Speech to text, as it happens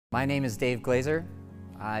My name is Dave Glazer.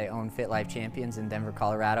 I own Fit Life Champions in Denver,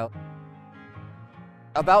 Colorado.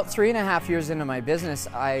 About 3.5 years into my business,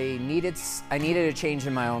 I needed a change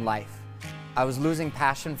in my own life. I was losing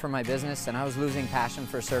passion for my business and I was losing passion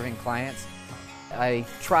for serving clients. I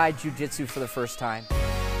tried jiu-jitsu for the first time.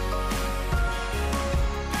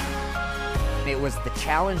 It was the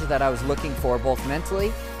challenge that I was looking for, both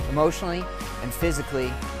mentally, emotionally, and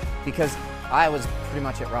physically, because I was pretty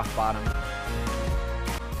much at rock bottom.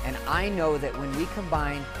 And I know that when we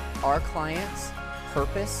combine our clients'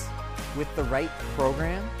 purpose with the right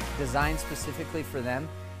program designed specifically for them,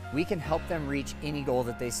 we can help them reach any goal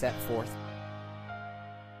that they set forth.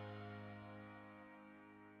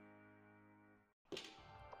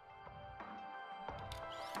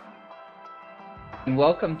 And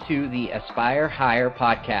welcome to the Aspire Higher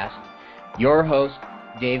podcast. Your host,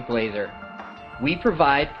 Dave Glazer. We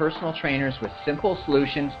provide personal trainers with simple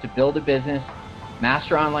solutions to build a business,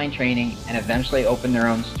 master online training, and eventually open their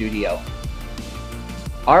own studio.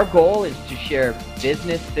 Our goal is to share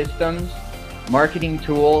business systems, marketing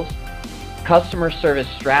tools, customer service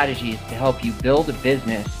strategies to help you build a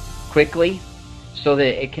business quickly so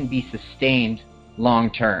that it can be sustained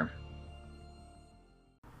long term.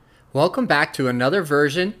 Welcome back to another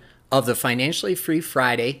version of the Financially Free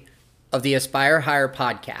Friday of the Aspire Higher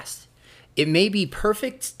podcast. It may be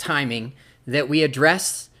perfect timing that we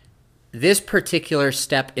address this particular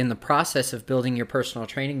step in the process of building your personal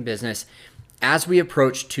training business as we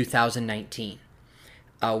approach 2019.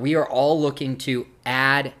 We are all looking to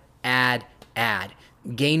add,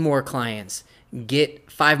 gain more clients,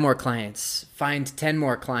 get 5 more clients, find 10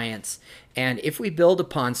 more clients. And if we build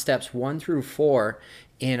upon steps 1 through 4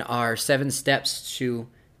 in our 7 steps to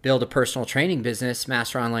build a personal training business,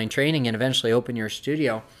 master online training, and eventually open your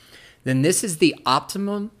studio, then this is the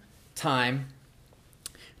optimum time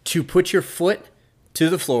to put your foot to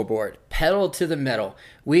the floorboard, pedal to the metal.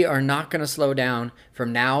 We are not going to slow down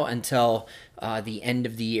from now until the end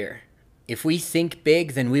of the year. If we think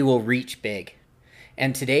big, then we will reach big.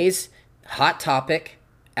 And today's hot topic,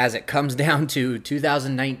 as it comes down to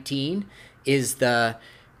 2019, is the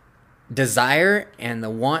desire and the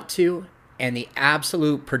want to and the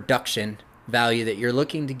absolute production value that you're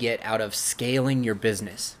looking to get out of scaling your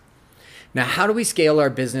business. Now, how do we scale our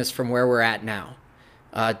business from where we're at now?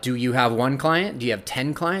 Do you have 1 client? Do you have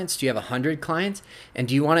 10 clients? Do you have 100 clients? And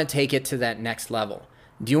do you want to take it to that next level?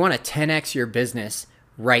 Do you want to 10x your business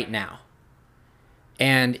right now?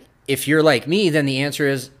 And if you're like me, then the answer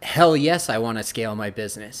is, hell yes, I want to scale my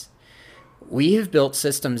business. We have built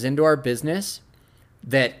systems into our business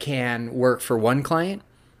that can work for 1 client,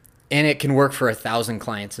 and it can work for 1,000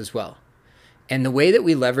 clients as well. And the way that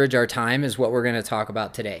we leverage our time is what we're going to talk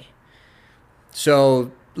about today.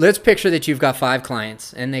 So let's picture that you've got 5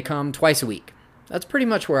 clients and they come twice a week. That's pretty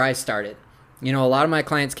much where I started. You know, a lot of my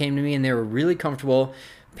clients came to me and they were really comfortable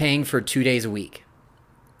paying for 2 days a week.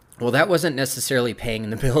 Well, that wasn't necessarily paying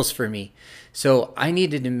the bills for me. So I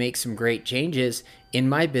needed to make some great changes in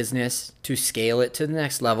my business to scale it to the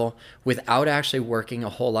next level without actually working a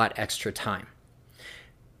whole lot extra time.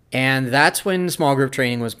 And that's when small group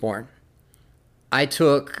training was born. I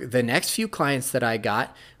took the next few clients that I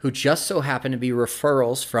got, who just so happened to be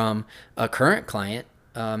referrals from a current client,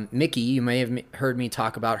 Mickey. You may have heard me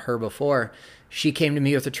talk about her before. She came to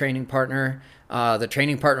me with a training partner. The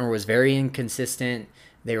training partner was very inconsistent.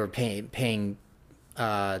 They were paying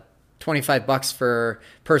 $25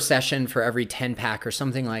 per session for every 10 pack or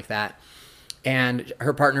something like that. And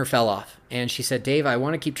her partner fell off. And she said, Dave, I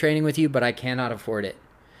want to keep training with you, but I cannot afford it.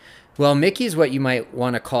 Well, Mickey is what you might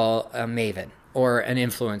want to call a maven or an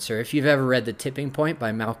influencer. If you've ever read The Tipping Point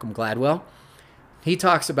by Malcolm Gladwell, he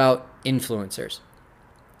talks about influencers.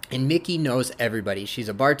 And Mickey knows everybody. She's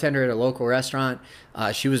a bartender at a local restaurant.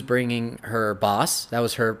 She was bringing her boss, that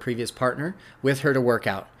was her previous partner, with her to work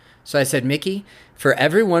out. So I said, Mickey, for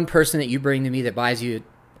every 1 person that you bring to me that buys you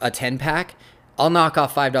a 10-pack, I'll knock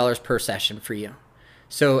off $5 per session for you.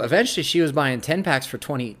 So eventually she was buying 10 packs for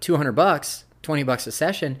 $200, $20 a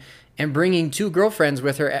session, and bringing 2 girlfriends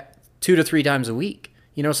with her 2 to 3 times a week.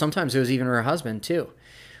 You know, sometimes it was even her husband too.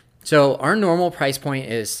 So our normal price point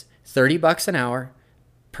is $30 an hour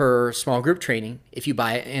per small group training if you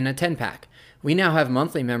buy it in a 10-pack. We now have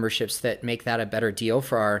monthly memberships that make that a better deal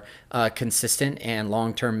for our consistent and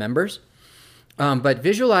long-term members. But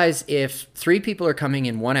visualize if 3 people are coming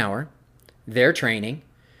in 1 hour, they're training,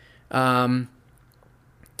 and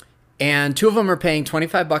 2 of them are paying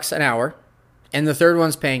 $25 an hour, and the third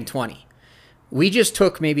one's paying $20. We just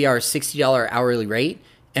took maybe our $60 hourly rate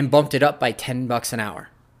and bumped it up by $10 an hour.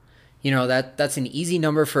 You know, that's an easy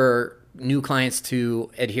number for new clients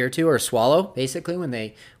to adhere to or swallow, basically, when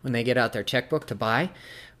they get out their checkbook to buy.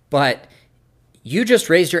 But you just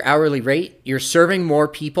raised your hourly rate, you're serving more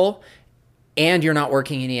people, and you're not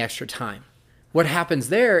working any extra time. What happens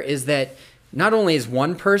there is that not only is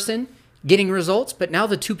one person getting results, but now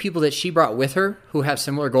the two people that she brought with her who have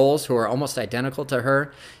similar goals, who are almost identical to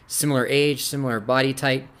her, similar age, similar body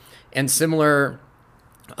type, and similar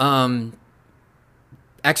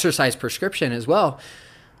exercise prescription as well.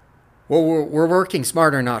 Well, we're working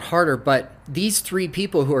smarter, not harder, but these three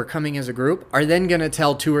people who are coming as a group are then going to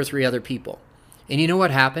tell 2 or 3 other people. And you know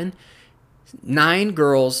what happened? 9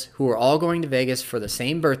 girls who are all going to Vegas for the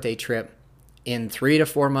same birthday trip in 3 to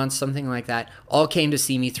 4 months, something like that, all came to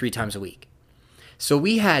see me 3 times a week. So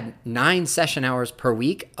we had 9 session hours per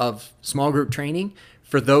week of small group training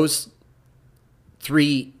for those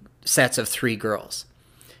 3 sets of 3 girls.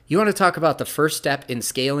 You want to talk about the first step in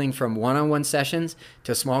scaling from one-on-one sessions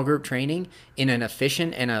to small group training in an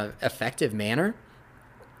efficient and effective manner?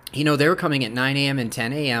 You know, they were coming at 9 a.m. and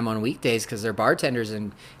 10 a.m. on weekdays because they're bartenders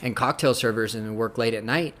and cocktail servers and work late at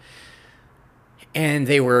night. And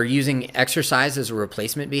they were using exercise as a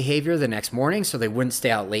replacement behavior the next morning so they wouldn't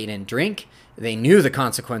stay out late and drink. They knew the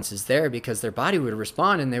consequences there because their body would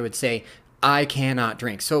respond and they would say, I cannot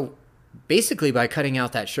drink. So basically by cutting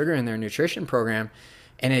out that sugar in their nutrition program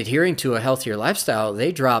and adhering to a healthier lifestyle,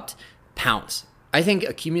 they dropped pounds. I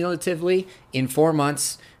think cumulatively in 4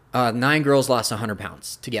 months, 9 girls lost 100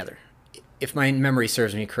 pounds together. If my memory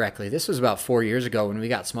serves me correctly, this was about 4 years ago when we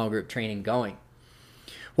got small group training going.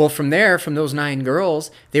 Well, from there, from those 9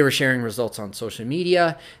 girls, they were sharing results on social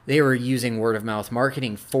media. They were using word of mouth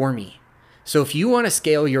marketing for me. So if you want to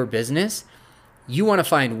scale your business, you want to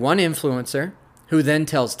find one influencer who then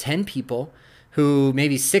tells 10 people, who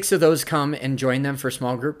maybe 6 of those come and join them for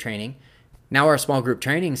small group training. Now our small group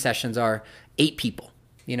training sessions are 8 people,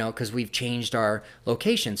 because we've changed our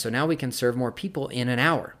location. So now we can serve more people in an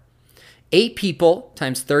hour. 8 people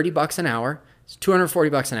times $30 an hour is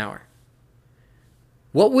 $240 an hour.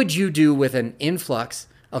 What would you do with an influx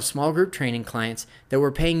of small group training clients that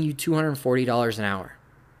were paying you $240 an hour?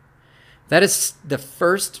 That is the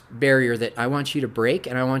first barrier that I want you to break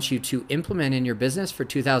and I want you to implement in your business for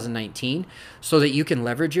 2019 so that you can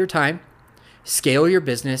leverage your time, scale your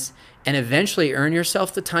business, and eventually earn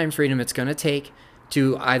yourself the time freedom it's going to take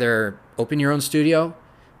to either open your own studio,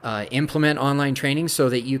 implement online training so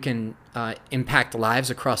that you can impact lives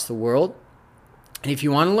across the world. And if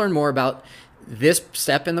you want to learn more about this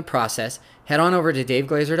step in the process, head on over to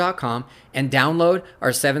daveglazer.com and download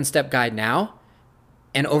our 7-step guide now.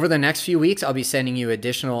 And over the next few weeks, I'll be sending you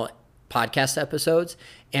additional podcast episodes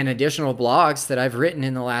and additional blogs that I've written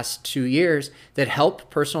in the last 2 years that help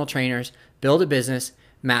personal trainers build a business,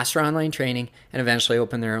 master online training, and eventually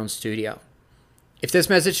open their own studio. If this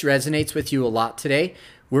message resonates with you a lot today,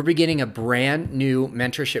 we're beginning a brand new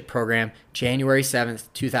mentorship program January 7th,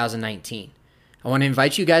 2019. I want to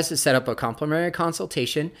invite you guys to set up a complimentary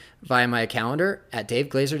consultation via my calendar at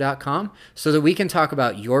daveglazer.com so that we can talk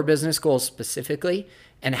about your business goals specifically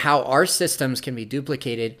and how our systems can be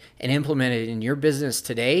duplicated and implemented in your business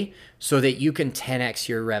today so that you can 10x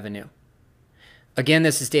your revenue. Again,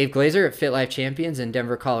 this is Dave Glazer at Fit Life Champions in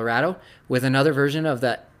Denver, Colorado, with another version of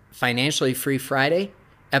the Financially Free Friday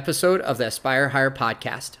episode of the Aspire Higher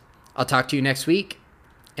podcast. I'll talk to you next week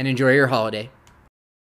and enjoy your holiday.